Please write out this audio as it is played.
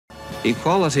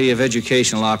Equality of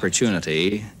educational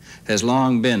opportunity has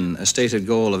long been a stated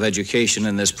goal of education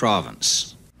in this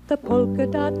province. The polka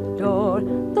dot door,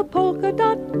 the polka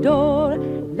dot door.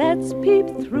 Let's peep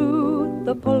through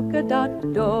the polka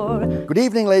dot door. Good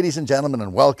evening, ladies and gentlemen,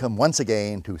 and welcome once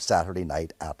again to Saturday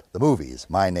Night at the Movies.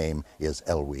 My name is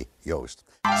Elwy Yost.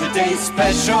 Today's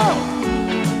special,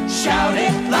 shout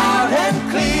it loud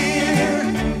and clear.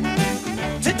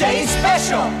 Today's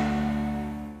special.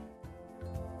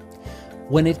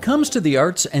 When it comes to the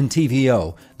arts and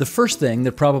TVO, the first thing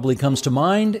that probably comes to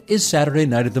mind is Saturday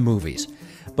Night at the Movies.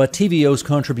 But TVO's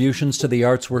contributions to the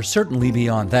arts were certainly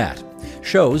beyond that.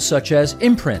 Shows such as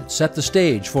Imprint set the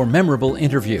stage for memorable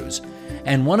interviews.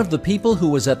 And one of the people who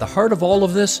was at the heart of all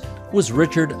of this was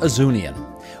Richard Ouzounian.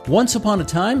 Once upon a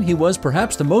time, he was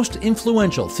perhaps the most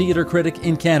influential theatre critic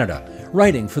in Canada,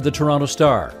 writing for the Toronto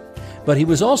Star. But he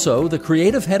was also the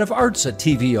creative head of arts at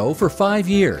TVO for 5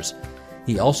 years.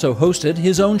 He also hosted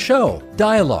his own show,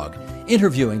 Dialogue,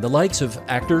 interviewing the likes of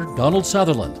actor Donald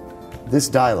Sutherland. This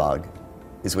dialogue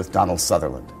is with Donald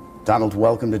Sutherland. Donald,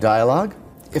 welcome to Dialogue.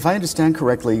 If I understand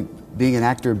correctly, being an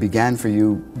actor began for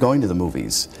you going to the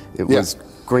movies. It was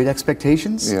Great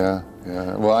Expectations? Yeah.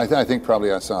 Well, I think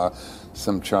probably I saw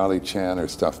some Charlie Chan or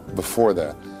stuff before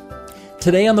that.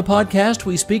 Today on the podcast,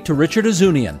 we speak to Richard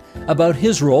Ouzounian about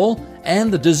his role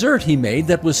and the dessert he made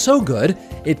that was so good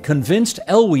it convinced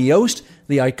Elwy Yost,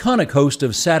 the iconic host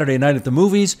of Saturday Night at the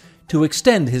Movies, to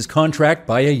extend his contract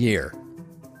by a year.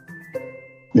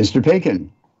 Mr. Paikin.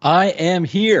 I am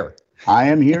here. I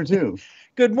am here too.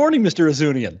 Good morning, Mr.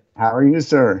 Ouzounian. How are you,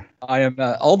 sir? I am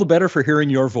all the better for hearing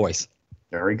your voice.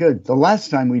 Very good. The last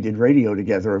time we did radio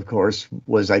together, of course,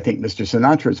 was, I think, Mr.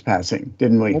 Sinatra's passing,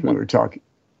 didn't we? We were talking.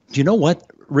 Do you know what,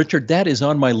 Richard? That is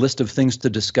on my list of things to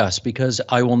discuss because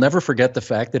I will never forget the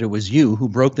fact that it was you who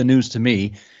broke the news to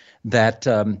me that,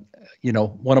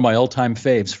 one of my all-time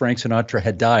faves, Frank Sinatra,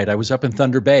 had died. I was up in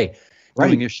Thunder Bay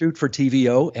doing a shoot for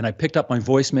TVO, and I picked up my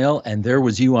voicemail, and there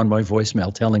was you on my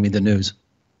voicemail telling me the news.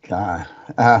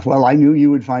 Well, I knew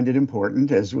you would find it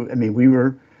important. We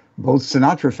were both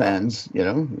Sinatra fans,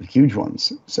 huge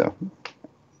ones, so,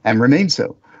 and remain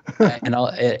so. and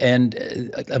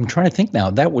I'm trying to think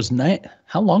now. That was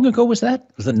how long ago was that?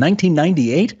 Was it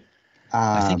 1998?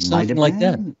 I think something like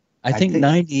that. I think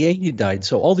 98 you died.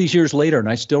 So all these years later, and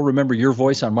I still remember your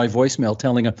voice on my voicemail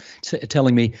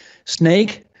telling me,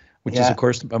 Snake, which is, of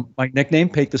course, my nickname,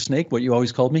 Pake the Snake, what you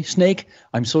always called me. Snake,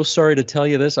 I'm so sorry to tell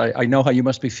you this. I know how you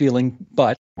must be feeling,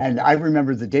 but... And I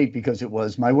remember the date because it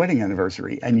was my wedding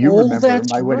anniversary. And you remember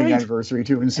my wedding anniversary,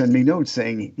 too, and send me notes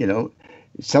saying,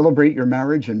 celebrate your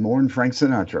marriage and mourn Frank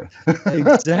Sinatra.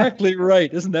 Exactly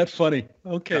right. Isn't that funny?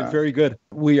 Okay, very good.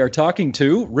 We are talking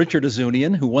to Richard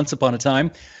Ouzounian, who once upon a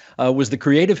time was the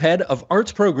creative head of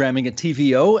arts programming at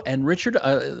TVO. And Richard,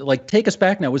 take us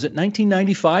back now. Was it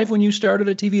 1995 when you started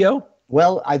at TVO?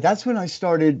 Well, that's when I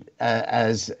started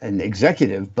as an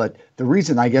executive. But the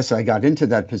reason I guess I got into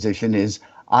that position is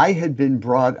I had been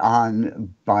brought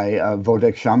on by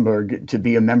Wojtek Schomburg to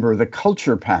be a member of the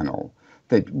culture panel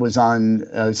that was on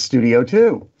Studio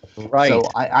 2. Right. So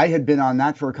I had been on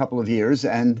that for a couple of years,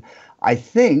 and I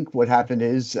think what happened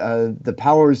is the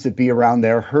powers that be around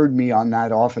there heard me on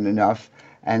that often enough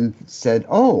and said,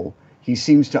 oh, he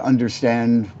seems to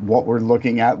understand what we're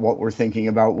looking at, what we're thinking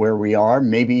about, where we are.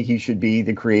 Maybe he should be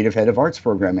the creative head of arts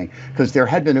programming, because there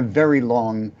had been a very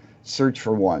long search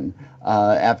for one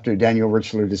after Daniel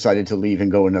Richler decided to leave and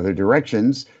go in other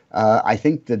directions. I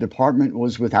think the department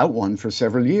was without one for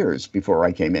several years before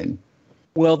I came in.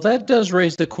 Well, that does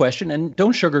raise the question, and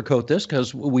don't sugarcoat this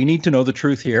because we need to know the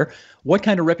truth here. What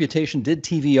kind of reputation did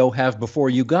TVO have before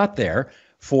you got there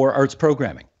for arts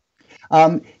programming?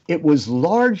 It was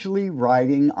largely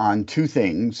riding on two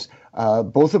things,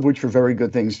 both of which were very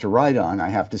good things to ride on, I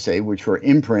have to say, which were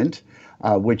Imprint,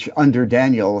 which under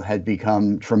Daniel had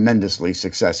become tremendously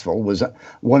successful, was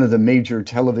one of the major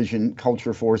television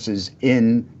culture forces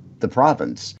in the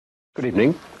province. Good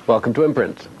evening. Welcome to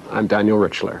Imprint. I'm Daniel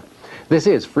Richler. This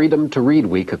is Freedom to Read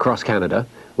Week across Canada,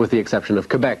 with the exception of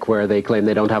Quebec, where they claim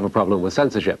they don't have a problem with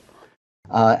censorship.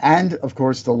 And, of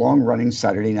course, the long-running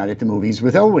Saturday Night at the Movies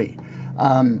with Elwy.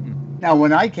 Now,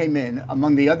 when I came in,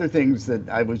 among the other things that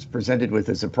I was presented with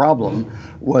as a problem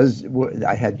was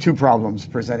I had two problems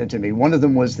presented to me. One of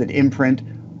them was that Imprint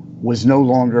was no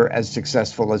longer as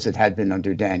successful as it had been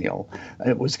under Daniel.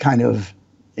 It was kind of,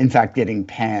 in fact, getting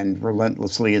panned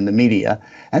relentlessly in the media.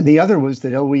 And the other was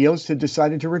that Elwy Yost had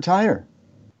decided to retire.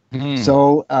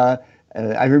 So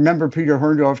I remember Peter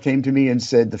Herndorf came to me and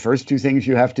said, the first two things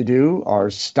you have to do are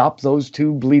stop those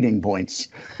two bleeding points.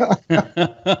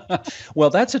 Well,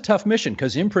 that's a tough mission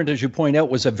because Imprint, as you point out,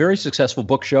 was a very successful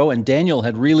book show. And Daniel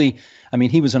had really, I mean,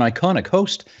 he was an iconic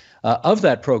host of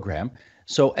that program.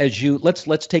 So as you,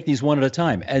 let's take these one at a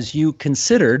time. As you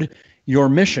considered your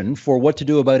mission for what to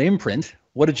do about Imprint,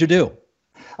 what did you do?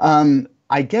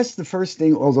 I guess the first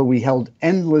thing, although we held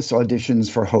endless auditions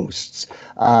for hosts,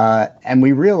 and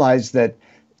we realized that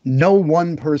no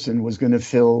one person was going to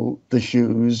fill the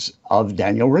shoes of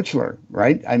Daniel Richler,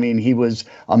 right? I mean, he was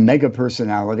a mega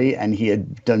personality and he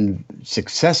had done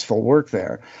successful work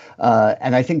there.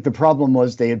 And I think the problem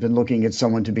was they had been looking at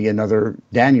someone to be another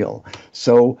Daniel.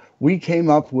 So we came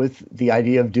up with the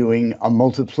idea of doing a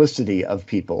multiplicity of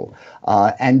people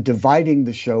and dividing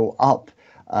the show up.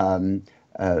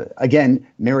 Again,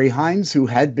 Mary Hines, who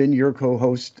had been your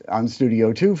co-host on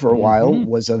Studio 2 for a while,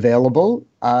 was available,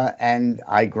 and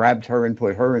I grabbed her and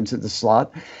put her into the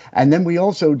slot. And then we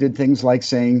also did things like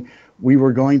saying we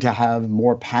were going to have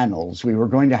more panels. We were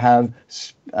going to have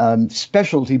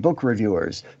specialty book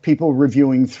reviewers, people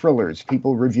reviewing thrillers,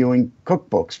 people reviewing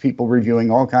cookbooks, people reviewing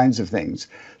all kinds of things.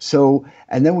 So,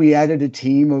 and then we added a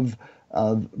team of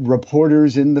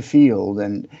reporters in the field,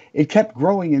 and it kept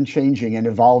growing and changing and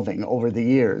evolving over the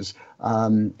years.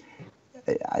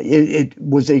 It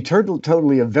was a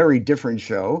totally a very different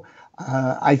show.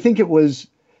 I think it was,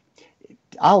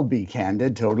 I'll be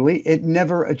candid, totally, it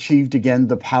never achieved again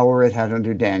the power it had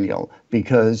under Daniel,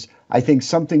 because I think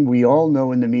something we all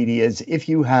know in the media is if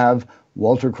you have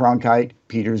Walter Cronkite,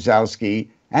 Peter Zowski,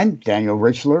 and Daniel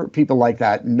Richler, people like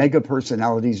that, mega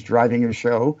personalities driving a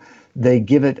show, they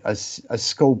give it a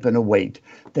scope and a weight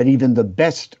that even the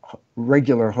best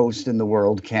regular host in the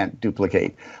world can't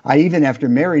duplicate. Even after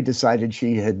Mary decided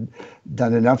she had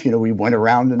done enough, we went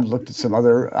around and looked at some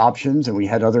other options, and we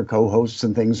had other co-hosts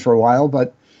and things for a while,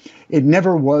 but it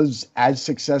never was as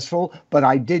successful. But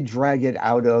I did drag it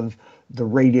out of the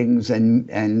ratings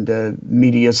and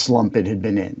media slump it had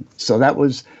been in. So that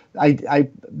was I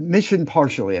mission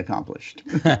partially accomplished.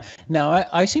 Now,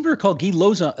 I seem to recall Guy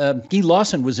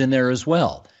Lawson was in there as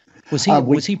well.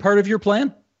 Was he part of your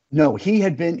plan? No, he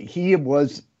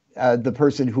was the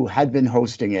person who had been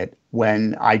hosting it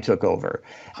when I took over.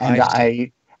 And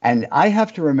I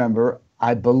have to remember,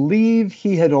 I believe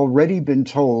he had already been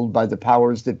told by the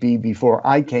powers that be before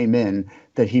I came in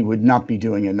that he would not be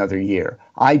doing another year.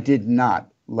 I did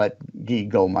not let Guy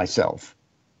go myself.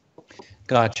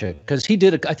 Gotcha. Because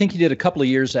I think he did a couple of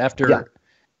years after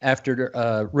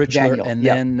Richler, Daniel, and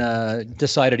then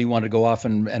decided he wanted to go off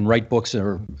and write books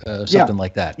or something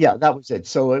like that. Yeah, that was it.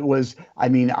 So it was,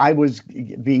 I was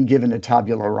being given a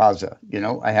tabula rasa.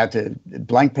 I had to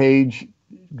blank page,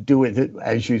 do it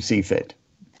as you see fit.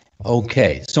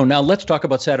 Okay. So now let's talk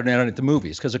about Saturday Night at the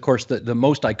Movies, because, of course, the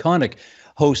most iconic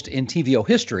host in TVO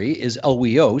history is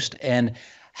Elwy Oost. And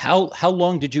how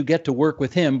long did you get to work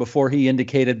with him before he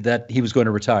indicated that he was going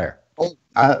to retire?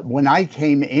 When I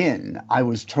came in, I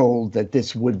was told that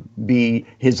this would be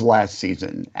his last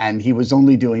season. And he was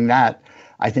only doing that,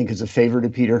 I think, as a favor to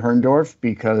Peter Herndorf,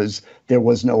 because there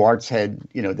was no arts head,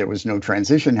 there was no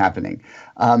transition happening.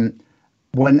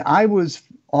 When I was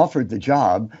offered the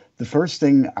job, the first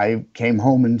thing I came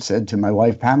home and said to my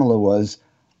wife, Pamela, was,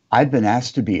 I've been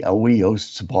asked to be Elwy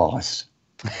Oost's boss.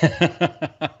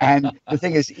 And the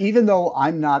thing is, even though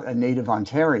I'm not a native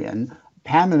Ontarian,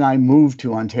 Pam and I moved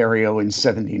to Ontario in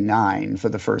 '79 for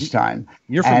the first time.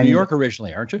 You're from New York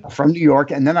originally, aren't you? From New York,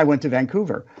 and then I went to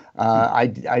Vancouver.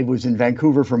 I was in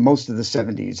Vancouver for most of the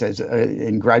 '70s as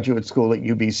in graduate school at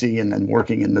UBC and then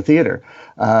working in the theater.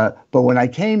 But when I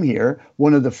came here,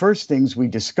 one of the first things we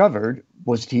discovered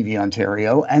was TV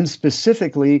Ontario, and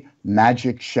specifically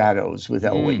Magic Shadows with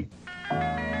Elwy.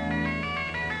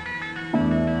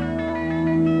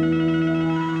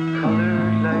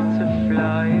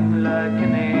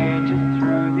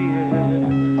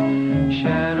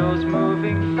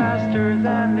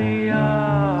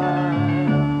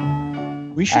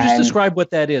 We should just describe what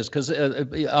that is, because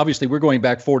obviously we're going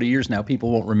back 40 years now.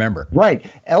 People won't remember. Right.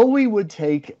 Elwy would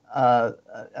take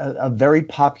a very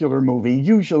popular movie,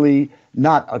 usually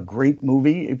not a great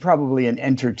movie, probably an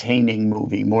entertaining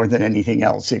movie more than anything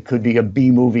else. It could be a B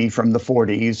movie from the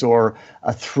 40s or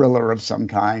a thriller of some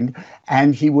kind.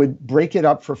 And he would break it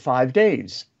up for 5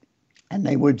 days. And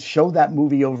they would show that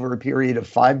movie over a period of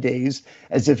 5 days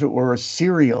as if it were a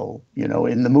serial,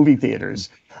 in the movie theaters.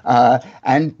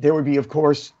 And there would be, of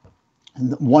course,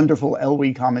 wonderful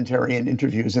Elwy commentary and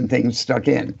interviews and things stuck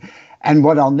in. And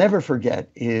what I'll never forget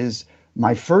is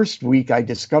my first week I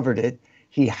discovered it,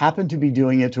 he happened to be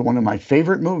doing it to one of my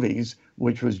favorite movies,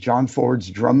 which was John Ford's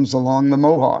Drums Along the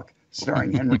Mohawk,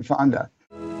 starring Henry Fonda.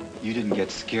 You didn't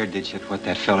get scared, did you, at what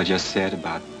that fella just said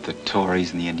about the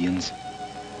Tories and the Indians?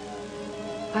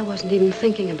 I wasn't even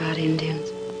thinking about Indians.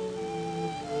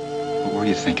 What were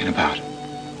you thinking about?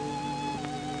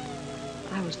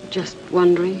 I was just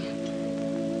wondering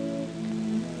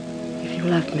if you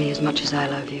loved me as much as I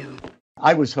love you.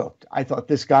 I was hooked. I thought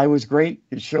this guy was great.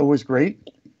 His show was great.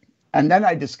 And then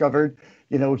I discovered,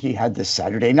 he had this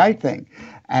Saturday night thing.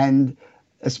 And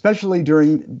especially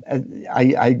during,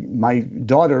 my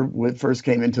daughter first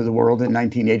came into the world in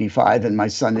 1985 and my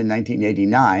son in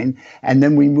 1989. And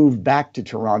then we moved back to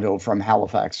Toronto from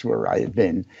Halifax, where I had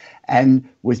been. And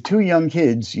with 2 young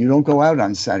kids, you don't go out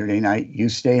on Saturday night, you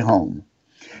stay home.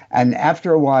 And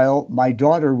after a while, my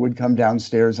daughter would come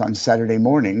downstairs on Saturday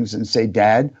mornings and say,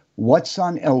 "Dad, what's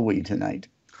on Elway tonight?"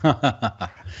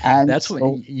 And that's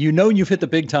when you've hit the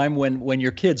big time when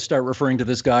your kids start referring to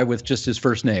this guy with just his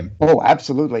first name. Oh,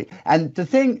 absolutely. And the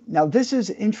thing, now this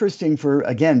is interesting for,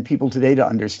 again, people today to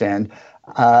understand.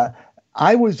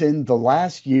 I was in the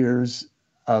last years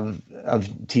of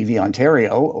TV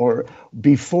Ontario, or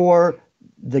before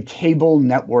the cable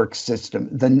network system,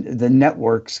 the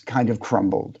networks kind of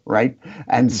crumbled, right?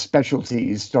 And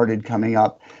specialties started coming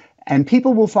up. And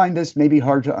people will find this maybe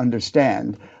hard to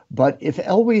understand. But if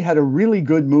Elway had a really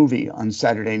good movie on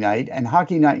Saturday night and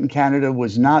Hockey Night in Canada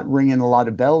was not ringing a lot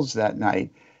of bells that night,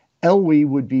 Elway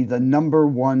would be the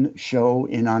 #1 show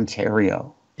in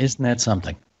Ontario. Isn't that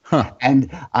something? Huh. And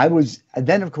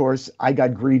then of course, I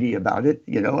got greedy about it,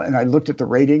 and I looked at the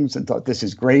ratings and thought, this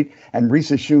is great. And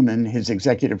Risa Schumann, his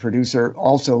executive producer,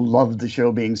 also loved the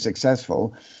show being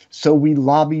successful. So we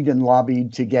lobbied and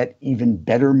lobbied to get even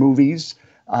better movies.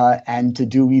 And to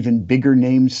do even bigger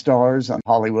name stars on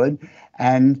Hollywood.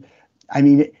 And I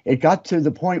mean, it got to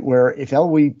the point where if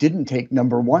Elway didn't take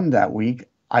 #1 that week,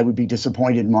 I would be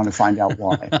disappointed and want to find out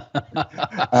why.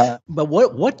 But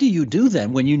what do you do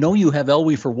then when you have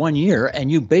Elway for 1 year and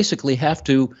you basically have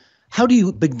to, how do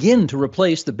you begin to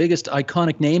replace the biggest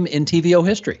iconic name in TVO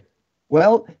history?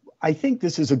 Well, I think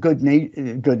this is a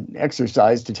good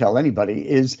exercise to tell anybody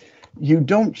is, you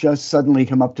don't just suddenly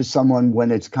come up to someone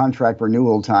when it's contract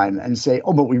renewal time and say,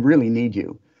 "Oh, but we really need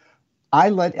you." I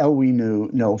let Elway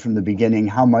know from the beginning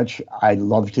how much I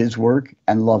loved his work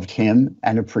and loved him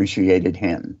and appreciated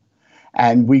him.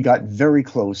 And we got very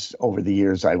close over the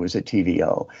years I was at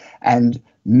TVO. And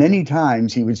many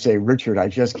times he would say, "Richard, I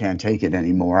just can't take it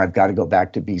anymore. I've got to go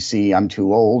back to BC. I'm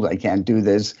too old. I can't do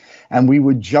this." And we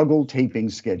would juggle taping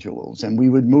schedules and we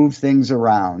would move things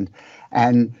around.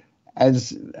 And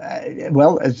as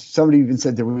somebody even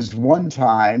said, there was one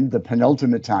time, the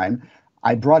penultimate time,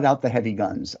 I brought out the heavy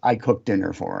guns. I cooked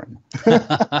dinner for him.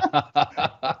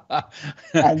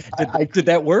 Did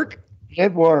that work?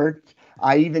 It worked.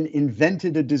 I even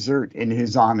invented a dessert in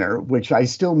his honor, which I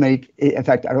still make. In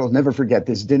fact, I will never forget,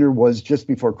 this dinner was just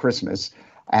before Christmas.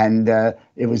 And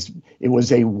it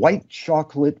was a white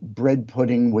chocolate bread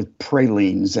pudding with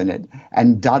pralines in it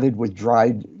and dotted with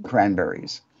dried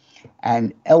cranberries.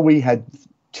 And Elway had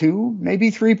 2, maybe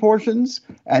 3 portions.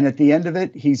 And at the end of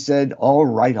it, he said, "All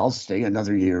right, I'll stay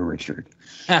another year, Richard."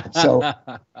 So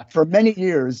for many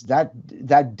years,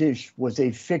 that dish was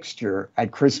a fixture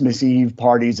at Christmas Eve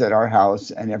parties at our house.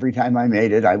 And every time I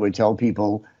made it, I would tell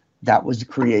people that was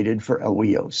created for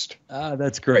Elway Yost.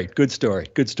 That's great. Good story.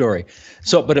 Good story.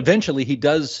 So, but eventually he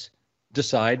does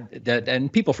decide that,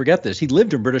 and people forget this, he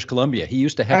lived in British Columbia. He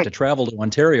used to have to travel to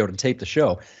Ontario to tape the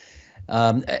show.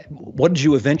 What did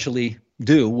you eventually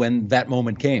do when that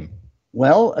moment came?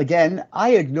 Well, again,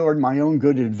 I ignored my own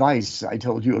good advice. I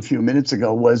told you a few minutes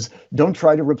ago was, don't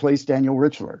try to replace Daniel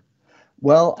Richler.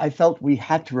 Well, I felt we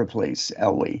had to replace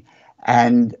Elway.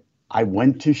 And I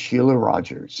went to Sheila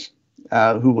Rogers,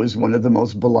 who was one of the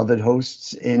most beloved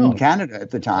hosts in Canada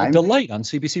at the time. A delight on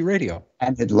CBC Radio.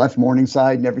 And had left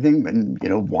Morningside and everything and,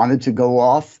 wanted to go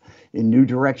off in new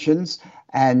directions.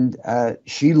 And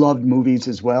she loved movies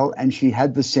as well. And she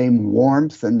had the same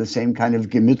warmth and the same kind of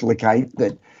Gemütlichkeit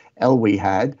that Elway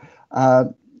had.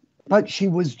 But she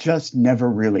was just never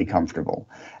really comfortable.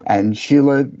 And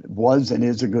Sheila was and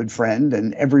is a good friend.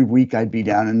 And every week I'd be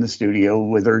down in the studio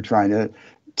with her trying to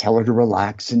tell her to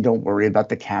relax and don't worry about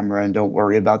the camera and don't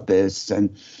worry about this. And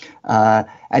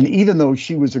even though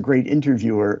she was a great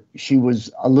interviewer, she was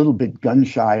a little bit gun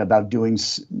shy about doing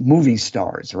movie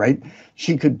stars, right?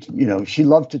 She could, she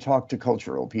loved to talk to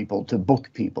cultural people, to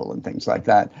book people and things like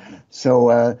that.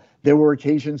 So there were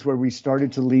occasions where we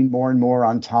started to lean more and more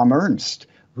on Tom Ernst,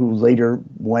 who later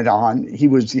went on. He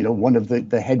was, one of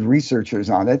the head researchers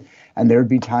on it. And there'd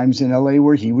be times in LA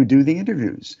where he would do the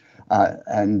interviews.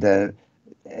 and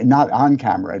not on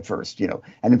camera at first, you know.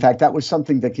 And in fact, that was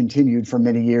something that continued for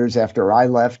many years after I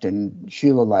left and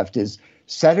Sheila left, is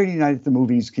Saturday Night at the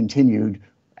Movies continued,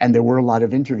 and there were a lot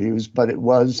of interviews, but it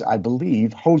was, I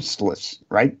believe, hostless,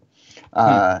 right?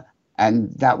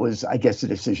 And that was, I guess, a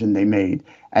decision they made.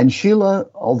 And Sheila,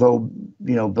 although,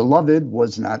 you know, beloved,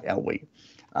 was not Elwie.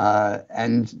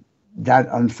 And that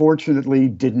unfortunately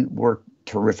didn't work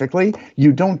terrifically.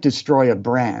 You don't destroy a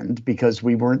brand, because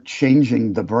we weren't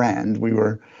changing the brand. We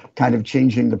were kind of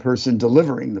changing the person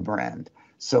delivering the brand.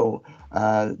 So,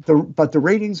 but the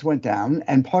ratings went down,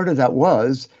 and part of that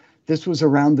was, this was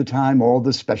around the time all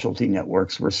the specialty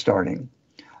networks were starting.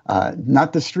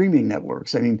 Not the streaming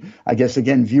networks. I mean, I guess,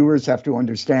 again, viewers have to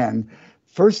understand,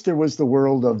 first there was the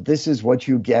world of this is what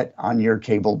you get on your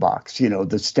cable box, you know,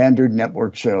 the standard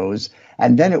network shows.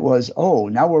 And then it was, oh,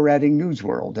 now we're adding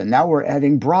Newsworld, and now we're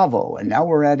adding Bravo, and now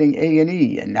we're adding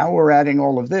A&E, and now we're adding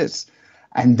all of this.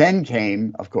 And then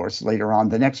came, of course, later on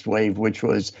the next wave, which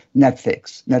was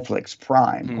Netflix,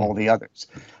 Prime, all the others.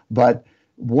 But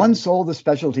once all the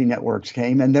specialty networks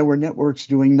came, and there were networks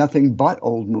doing nothing but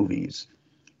old movies,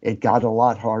 it got a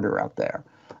lot harder out there.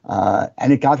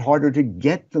 And it got harder to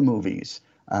get the movies.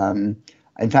 In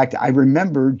fact, I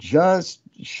remember just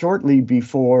shortly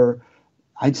before,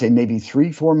 I'd say maybe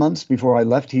 3-4 months before I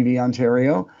left TV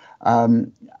Ontario,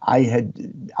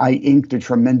 I inked a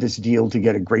tremendous deal to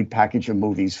get a great package of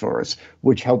movies for us,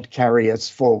 which helped carry us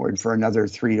forward for another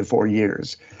 3 to 4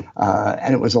 years.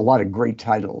 And it was a lot of great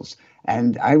titles.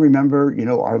 And I remember, you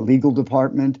know, our legal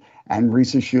department and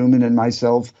Risa Schumann and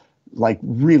myself, like,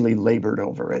 really labored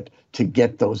over it to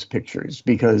get those pictures,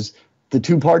 because the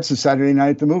two parts of Saturday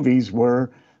Night at the Movies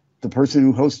were the person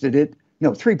who hosted it.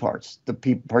 No, 3 parts: the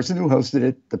person who hosted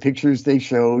it, the pictures they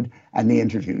showed, and the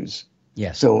interviews.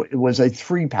 Yes. So it was a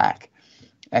 3-pack,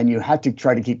 and you had to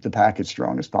try to keep the pack as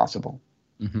strong as possible.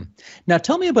 Mm-hmm. Now,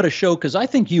 tell me about a show, because I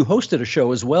think you hosted a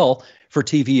show as well for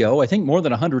TVO, I think more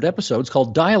than 100 episodes,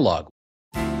 called Dialogue.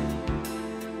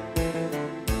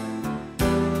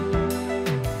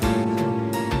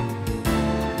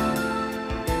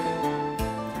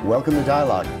 Welcome to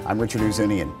Dialogue. I'm Richard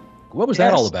Ouzounian. What was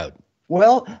that all about?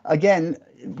 Well, again,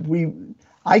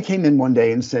 I came in one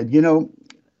day and said, you know,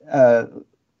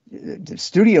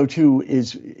 Studio 2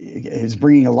 is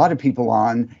bringing a lot of people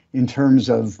on in terms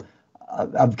of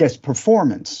guest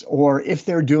performance, or if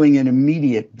they're doing an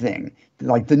immediate thing,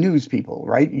 like the news people,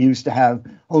 right? You used to have,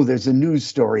 oh, there's a news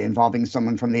story involving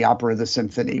someone from the opera or the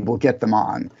symphony, we'll get them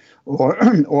on.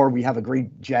 Or we have a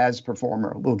great jazz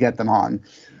performer, we'll get them on.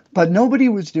 But nobody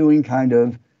was doing kind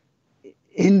of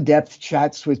in-depth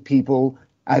chats with people,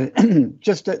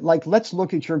 just like, let's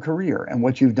look at your career and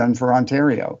what you've done for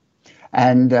Ontario.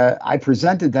 And I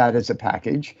presented that as a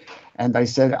package, and I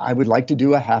said I would like to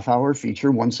do a half-hour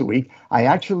feature once a week. I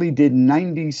actually did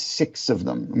 96 of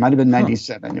them. It might have been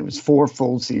 97. It was 4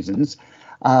 full seasons.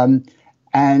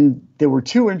 And there were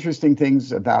 2 interesting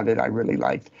things about it I really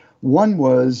liked. One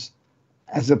was,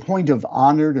 as a point of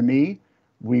honor to me,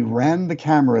 we ran the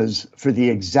cameras for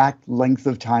the exact length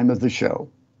of time of the show.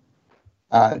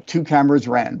 2 cameras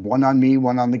ran, one on me,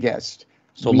 one on the guest.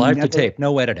 So live to tape,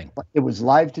 no editing. It was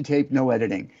live to tape, no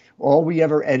editing. All we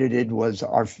ever edited was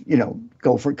our, you know,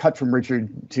 cut from Richard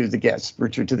to the guest,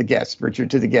 Richard to the guest, Richard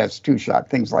to the guest, 2-shot,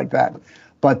 things like that.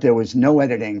 But there was no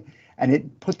editing. And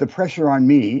it put the pressure on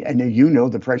me, and you know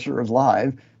the pressure of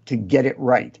live, to get it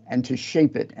right and to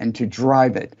shape it and to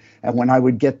drive it. And when I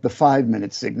would get the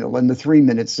 5-minute signal and the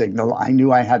 3-minute signal, I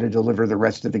knew I had to deliver the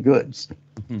rest of the goods.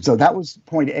 Mm-hmm. So that was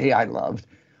point A I loved.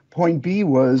 Point B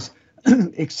was,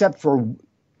 except for,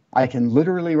 I can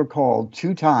literally recall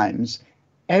 2 times,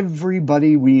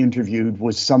 everybody we interviewed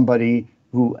was somebody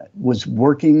who was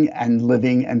working and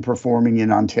living and performing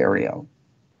in Ontario.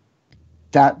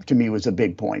 That, to me, was a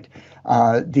big point.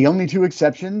 The only 2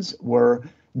 exceptions were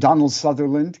Donald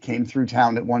Sutherland came through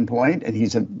town at one point, and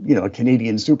he's a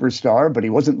Canadian superstar, but he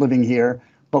wasn't living here,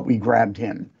 but we grabbed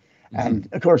him. Mm-hmm. And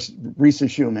of course, Risa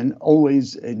Schumann,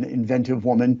 always an inventive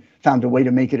woman, found a way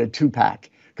to make it a 2-pack,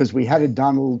 because we had a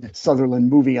Donald Sutherland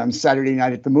movie on Saturday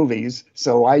Night at the Movies.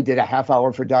 So I did a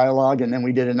half-hour for Dialogue, and then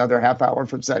we did another half-hour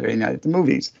for Saturday Night at the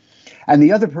Movies. And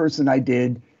the other person I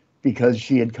did, because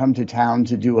she had come to town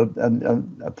to do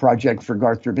a project for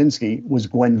Garth Drabinsky, was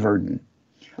Gwen Verdon.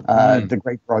 The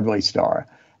great Broadway star.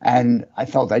 And I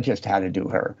felt I just had to do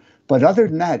her. But other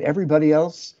than that, everybody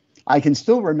else, I can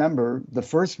still remember the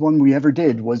first one we ever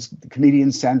did was the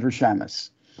comedian Sandra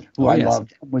Shamus, who I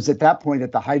loved, was at that point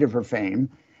at the height of her fame.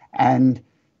 And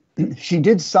she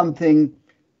did something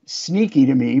sneaky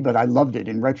to me, but I loved it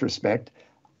in retrospect.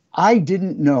 I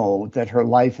didn't know that her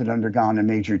life had undergone a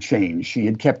major change. She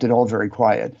had kept it all very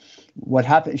quiet. What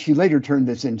happened, she later turned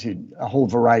this into a whole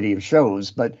variety of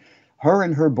shows, but her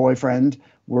and her boyfriend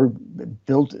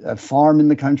built a farm in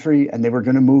the country, and they were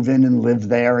going to move in and live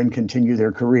there and continue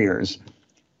their careers.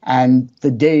 And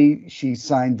the day she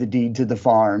signed the deed to the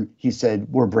farm, he said,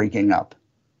 "We're breaking up."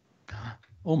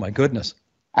 Oh, my goodness.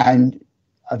 And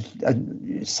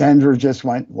Sandra just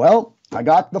went, "Well, I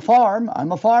got the farm.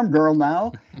 I'm a farm girl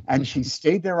now." And she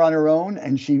stayed there on her own.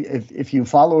 And if you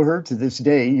follow her to this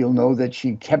day, you'll know that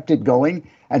she kept it going,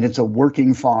 and it's a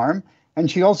working farm. And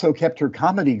she also kept her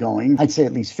comedy going, I'd say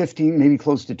at least 15, maybe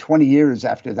close to 20 years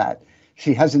after that.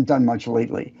 She hasn't done much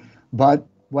lately. But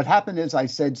what happened is I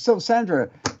said, "So Sandra,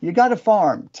 you got a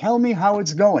farm. Tell me how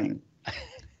it's going."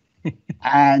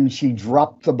 And she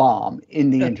dropped the bomb in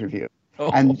the interview.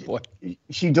 And boy.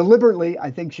 She deliberately,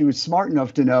 I think she was smart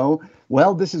enough to know,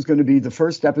 well, this is going to be the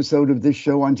first episode of this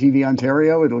show on TV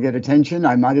Ontario. It'll get attention.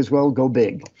 I might as well go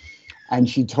big. And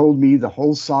she told me the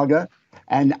whole saga.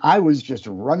 And I was just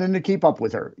running to keep up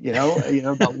with her,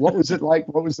 about what was it like?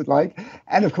 What was it like?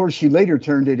 And of course, she later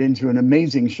turned it into an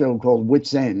amazing show called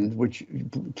Wits End, which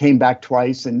came back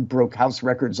twice and broke house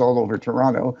records all over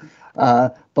Toronto.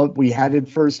 But we had it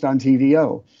first on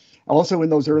TVO. Also in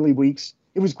those early weeks,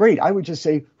 it was great. I would just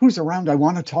say, "Who's around I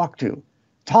want to talk to?"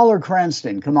 Tyler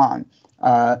Cranston, come on.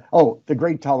 The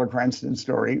great Tyler Cranston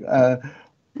story.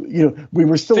 We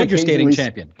were still figure skating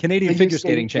champion, Canadian figure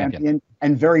skating champion,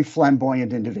 and very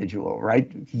flamboyant individual, right?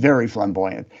 Very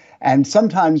flamboyant. And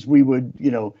sometimes we would,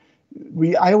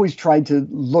 I always tried to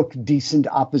look decent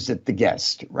opposite the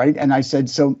guest, right? And I said,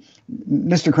 "So,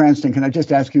 Mr. Cranston, can I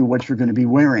just ask you what you're going to be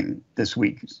wearing this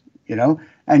week?"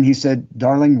 And he said,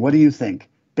 "Darling, what do you think?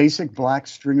 Basic black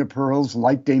string of pearls,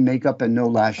 light day makeup, and no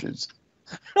lashes."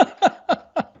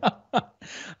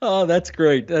 Oh, that's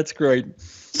great. That's great.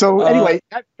 So anyway,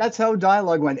 that's how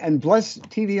dialogue went. And bless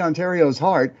TV Ontario's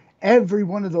heart, every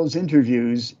one of those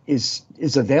interviews is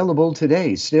available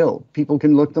today still. People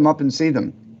can look them up and see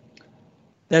them.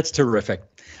 That's terrific.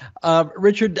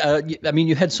 Richard,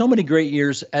 you had so many great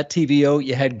years at TVO.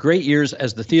 You had great years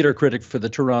as the theater critic for the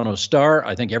Toronto Star.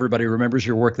 I think everybody remembers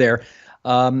your work there.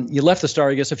 You left the Star,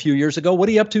 I guess, a few years ago. What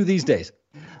are you up to these days?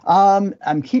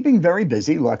 I'm keeping very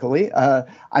busy, luckily.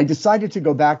 I decided to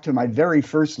go back to my very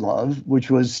first love,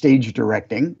 which was stage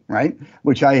directing, right?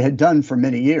 Which I had done for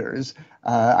many years.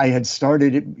 I had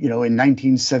started it, in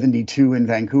 1972 in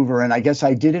Vancouver, and I guess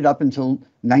I did it up until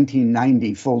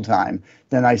 1990 full time.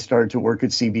 Then I started to work at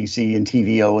CBC and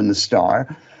TVO and the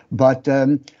Star. But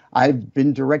I've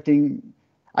been directing.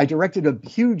 I directed a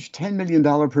huge $10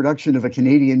 million production of a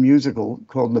Canadian musical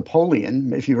called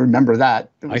Napoleon, if you remember that.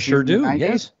 I sure do,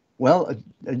 yes. Well,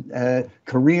 a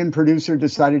Korean producer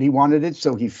decided he wanted it,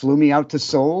 so he flew me out to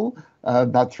Seoul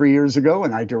about 3 years ago,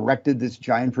 and I directed this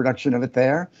giant production of it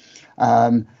there.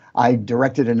 I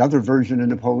directed another version of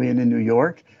Napoleon in New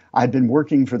York. I've been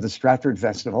working for the Stratford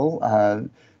Festival.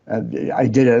 I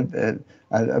did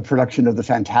a production of The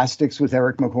Fantastics with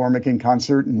Eric McCormick in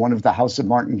concert, and one of The House of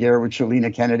Martin Guerre with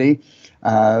Shalina Kennedy.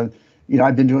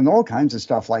 I've been doing all kinds of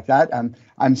stuff like that.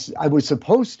 I was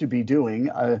supposed to be doing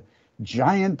a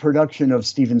giant production of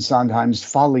Stephen Sondheim's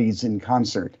Follies in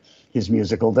Concert, his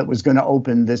musical that was going to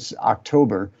open this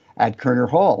October at Kerner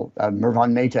Hall.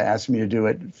 Mervyn Mehta asked me to do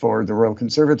it for the Royal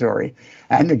Conservatory.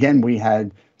 And again, we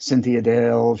had Cynthia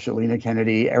Dale, Shalina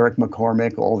Kennedy, Eric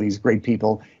McCormick, all these great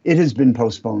people. It has been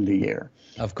postponed a year.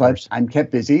 Of course. But I'm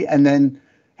kept busy. And then,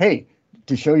 hey,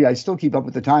 to show you I still keep up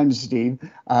with the times, Steve,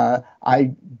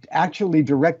 I actually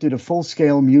directed a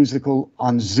full-scale musical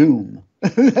on Zoom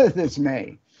this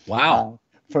May. Wow.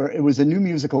 It was a new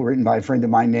musical written by a friend of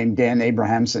mine named Dan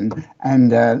Abrahamson,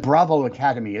 and Bravo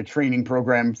Academy, a training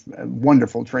program, a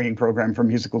wonderful training program for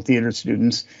musical theater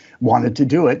students, wanted to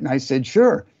do it. And I said,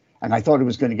 sure. And I thought it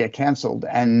was going to get canceled.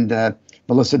 And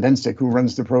Melissa Benstick, who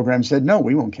runs the program, said, no,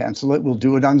 we won't cancel it. We'll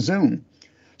do it on Zoom.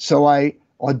 So I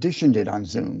auditioned it on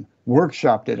Zoom,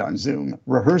 workshopped it on Zoom,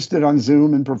 rehearsed it on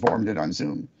Zoom, and performed it on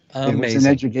Zoom. Amazing. It was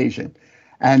an education.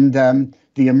 And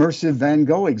the immersive Van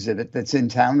Gogh exhibit that's in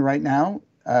town right now.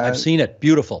 I've seen it.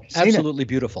 Beautiful. Absolutely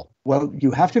beautiful. Well,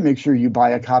 you have to make sure you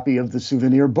buy a copy of the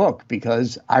souvenir book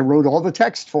because I wrote all the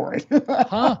text for it.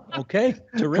 Okay.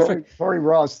 Terrific. Corey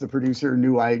Ross, the producer,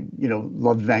 knew I,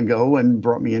 loved Van Gogh and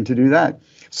brought me in to do that.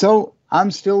 So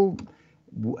I'm still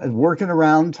working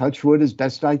around, touch wood, as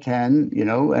best I can,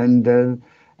 and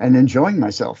enjoying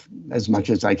myself as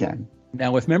much as I can.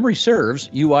 Now, if memory serves,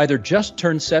 you either just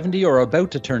turned 70 or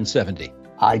about to turn 70.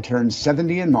 I turned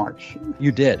 70 in March.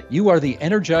 You did. You are the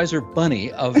Energizer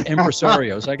Bunny of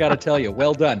impresarios. I got to tell you,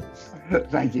 well done.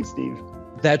 Thank you, Steve.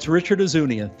 That's Richard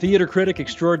Ouzounian, theater critic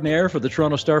extraordinaire for the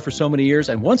Toronto Star for so many years,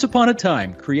 and once upon a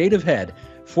time, creative head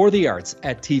for the arts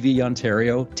at TV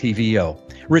Ontario, TVO.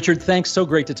 Richard, thanks. So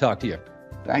great to talk to you.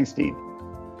 Thanks, Steve.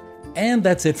 And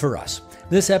that's it for us.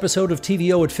 This episode of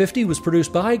TVO at 50 was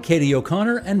produced by Katie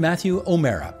O'Connor and Matthew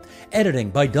O'Mara. Editing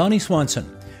by Donnie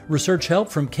Swanson. Research help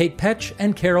from Kate Petch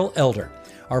and Carol Elder.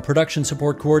 Our production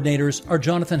support coordinators are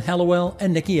Jonathan Hallowell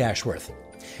and Nikki Ashworth.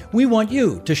 We want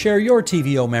you to share your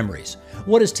TVO memories.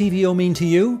 What does TVO mean to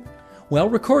you? Well,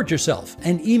 record yourself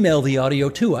and email the audio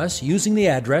to us using the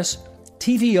address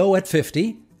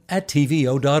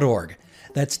tvo@50@tvo.org.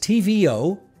 That's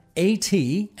TVO,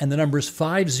 AT, and the numbers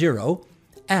 50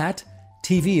 at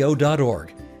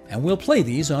tvo.org. And we'll play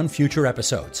these on future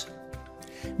episodes.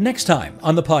 Next time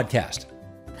on the podcast.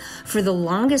 For the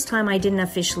longest time, I didn't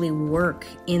officially work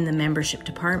in the membership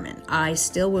department. I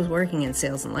still was working in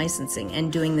sales and licensing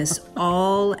and doing this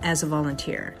all as a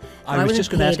volunteer. I was just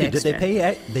going to ask you, did they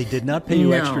pay you? They did not pay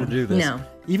you extra to do this. No.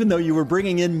 Even though you were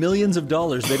bringing in millions of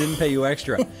dollars, they didn't pay you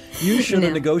extra. You should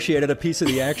have negotiated a piece of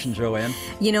the action, Joanne.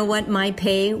 You know what? My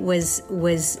pay was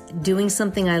doing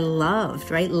something I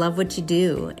loved, right? Love what you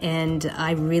do. And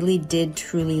I really did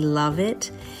truly love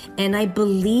it. And I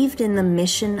believed in the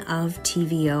mission of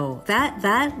TVO.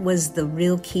 That was the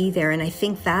real key there. And I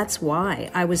think that's why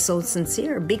I was so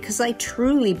sincere, because I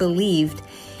truly believed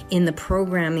in the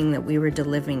programming that we were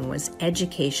delivering was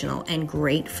educational and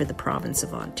great for the province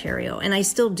of Ontario. And I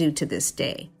still do to this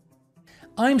day.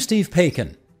 I'm Steve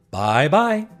Paikin.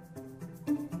 Bye-bye.